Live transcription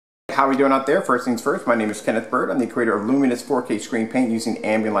How are we doing out there? First things first, my name is Kenneth Bird. I'm the creator of Luminous 4K screen paint using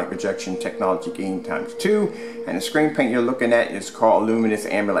ambient light rejection technology gain ×2. And the screen paint you're looking at is called Luminous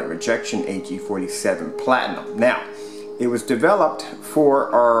Ambient Light Rejection AG.47 Platinum. Now, it was developed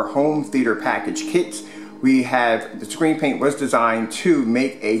for our home theater package kits. The screen paint was designed to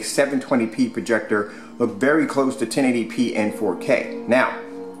make a 720p projector look very close to 1080p and 4K. Now,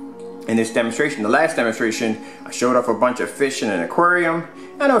 in this demonstration, the last demonstration, I showed off a bunch of fish in an aquarium.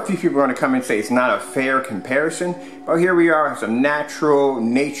 I know a few people are going to come and say it's not a fair comparison, but here we are, some natural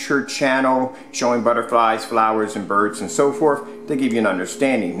nature channel showing butterflies, flowers, and birds and so forth to give you an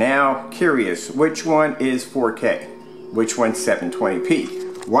understanding. Now, curious, which one is 4K? Which one's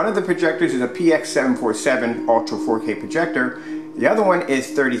 720p? One of the projectors is a PX747 Ultra 4K projector. The other one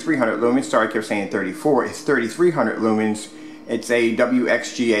is 3300 lumens. Sorry, I kept saying 34. It's 3300 lumens. It's a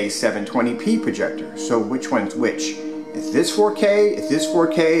WXGA 720p projector. So which one's which? Is this 4K? Is this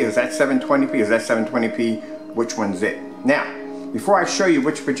 4K? Is that 720p? Is that 720p? Which one's it? Now, before I show you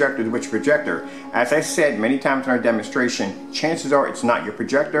which projector is which projector, as I said many times in our demonstration, chances are it's not your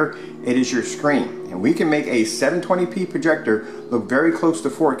projector, it is your screen. And we can make a 720p projector look very close to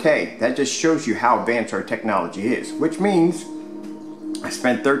 4K. That just shows you how advanced our technology is, which means I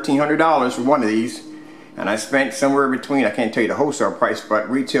spent $1,300 for one of these, and I spent somewhere between, I can't tell you the wholesale price, but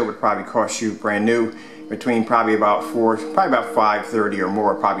retail would probably cost you brand new between probably about $530 or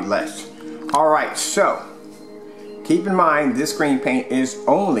more, probably less. All right, so keep in mind this screen paint is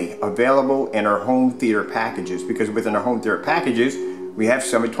only available in our home theater packages, because within our home theater packages we have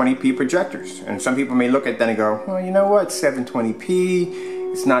 720p projectors, and some people may look at that and go, well, you know what,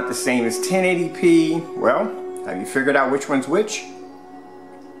 720p, it's not the same as 1080p. Well, have you figured out which one's which?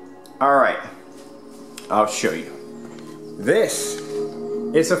 All right, I'll show you. This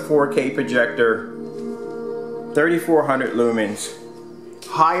is a 4K projector, 3400 lumens,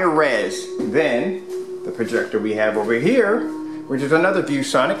 higher res than the projector we have over here, which is another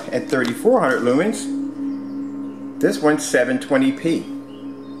ViewSonic at 3400 lumens. This one's 720p.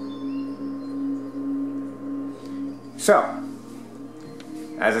 So,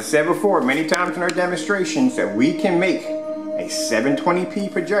 as I said before many times in our demonstrations, that we can make a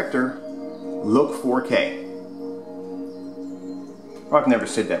 720p projector look 4K. Oh, I've never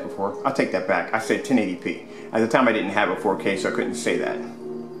said that before. I'll take that back. I said 1080p. At the time I didn't have a 4K, so I couldn't say that.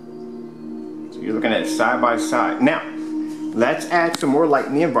 So you're looking at it side by side. Now, let's add some more light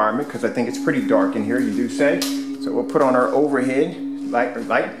in the environment, because I think it's pretty dark in here, you do say. So we'll put on our overhead light.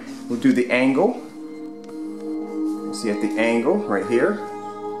 We'll do the angle. See at the angle right here.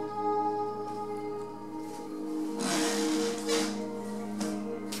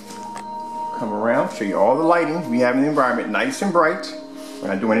 Come around, show you all the lighting we have in the environment, nice and bright. We're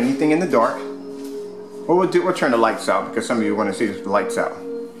not doing anything in the dark. What we'll turn the lights out, because some of you want to see this with the lights out.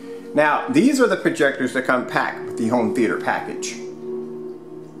 Now, these are the projectors that come packed with the home theater package.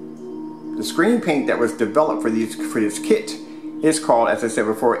 The screen paint that was developed for this kit is called, as I said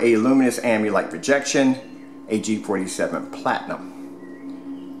before, a Luminous Ambient Light Rejection AG.47 Platinum.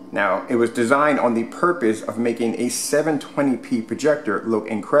 Now, it was designed on the purpose of making a 720p projector look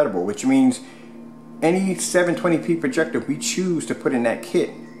incredible, which means any 720p projector we choose to put in that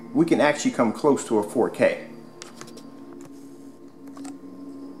kit, we can actually come close to a 4K.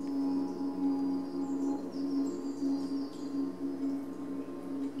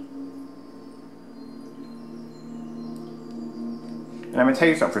 And I'm going to tell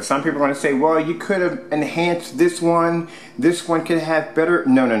you something, for some people are going to say, well, you could have enhanced this one could have better.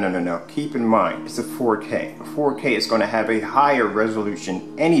 No. Keep in mind, it's a 4K. A 4K is going to have a higher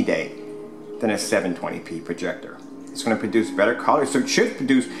resolution any day than a 720p projector. It's going to produce better color, so it should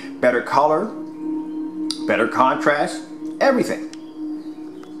produce better color, better contrast, everything.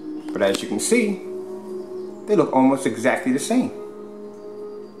 But as you can see, they look almost exactly the same.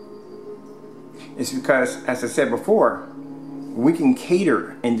 It's because, as I said before, we can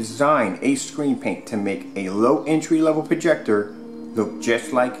cater and design a screen paint to make a low entry level projector look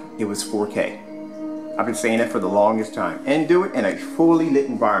just like it was 4K. I've been saying that for the longest time, and do it in a fully lit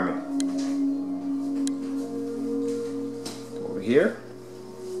environment. Over here,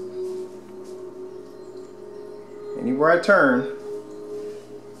 anywhere I turn,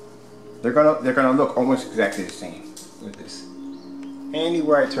 they're gonna look almost exactly the same with this.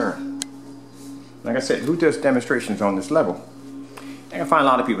 Anywhere I turn. Like I said, who does demonstrations on this level? I can find a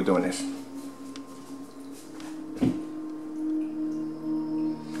lot of people doing this.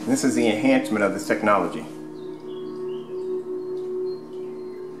 This is the enhancement of this technology.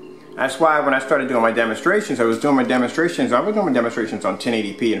 That's why when I started doing my demonstrations, I was doing my demonstrations on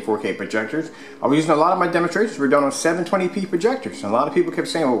 1080p and 4K projectors. I was using a lot of my demonstrations were done on 720p projectors. And a lot of people kept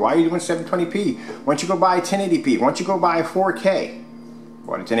saying, well, why are you doing 720p? Why don't you go buy a 1080p? Why don't you go buy a 4K?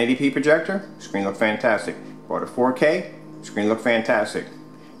 Bought a 1080p projector, screen looked fantastic. Bought a 4K, screen looked fantastic.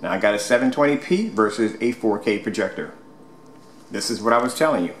 Now I got a 720p versus a 4K projector. This is what I was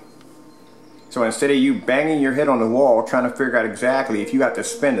telling you. So instead of you banging your head on the wall trying to figure out exactly if you have to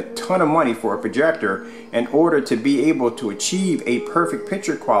spend a ton of money for a projector in order to be able to achieve a perfect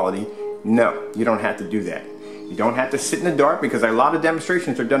picture quality, no, you don't have to do that. You don't have to sit in the dark, because a lot of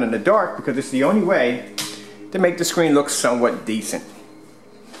demonstrations are done in the dark because it's the only way to make the screen look somewhat decent.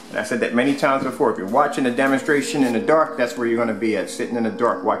 And I said that many times before, if you're watching a demonstration in the dark, that's where you're going to be at, sitting in the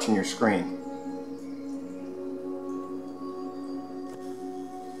dark watching your screen.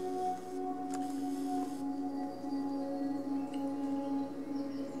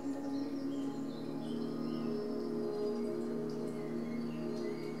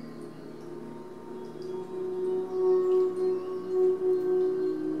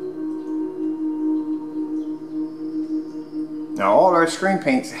 Now all our screen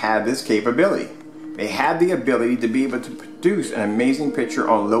paints have this capability. They have the ability to be able to produce an amazing picture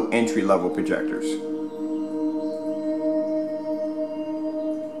on low entry level projectors.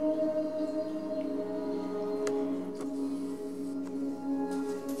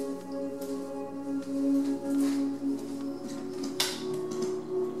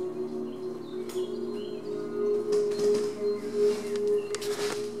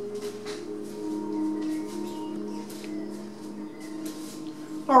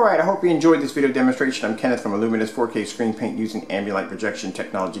 Alright, I hope you enjoyed this video demonstration. I'm Kenneth from Luminous 4K screen paint using ambient light projection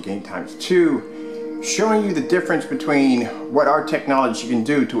technology gain times 2, showing you the difference between what our technology can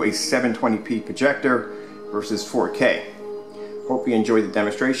do to a 720p projector versus 4K. Hope you enjoyed the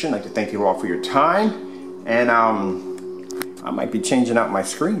demonstration. I'd like to thank you all for your time, and I might be changing out my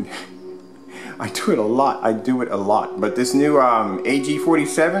screen. I do it a lot, but this new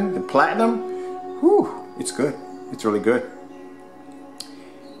AG47, the Platinum, whew, it's good. It's really good.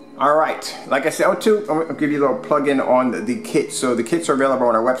 Alright, like I said, I'll give you a little plug-in on the kit. So the kits are available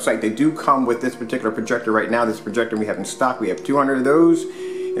on our website. They do come with this particular projector right now. This projector we have in stock. We have 200 of those.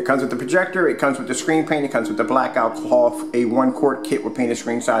 It comes with the projector, it comes with the screen paint, it comes with the blackout cloth, a 1-quart kit with painted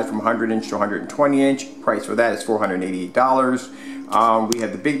screen size from 100 inch to 120 inch. Price for that is $488. We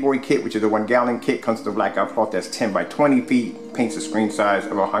have the big boy kit, which is a 1-gallon kit, comes with the blackout cloth that's 10 by 20 feet, paints the screen size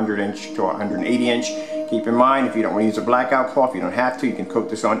of 100 inch to 180 inch. Keep in mind, if you don't want to use a blackout cloth, you don't have to. You can coat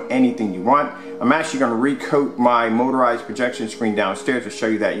this on anything you want. I'm actually going to recoat my motorized projection screen downstairs to show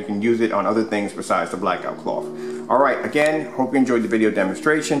you that you can use it on other things besides the blackout cloth. Alright, again, hope you enjoyed the video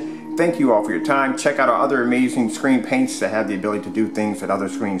demonstration. Thank you all for your time. Check out our other amazing screen paints that have the ability to do things that other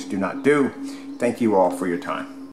screens do not do. Thank you all for your time.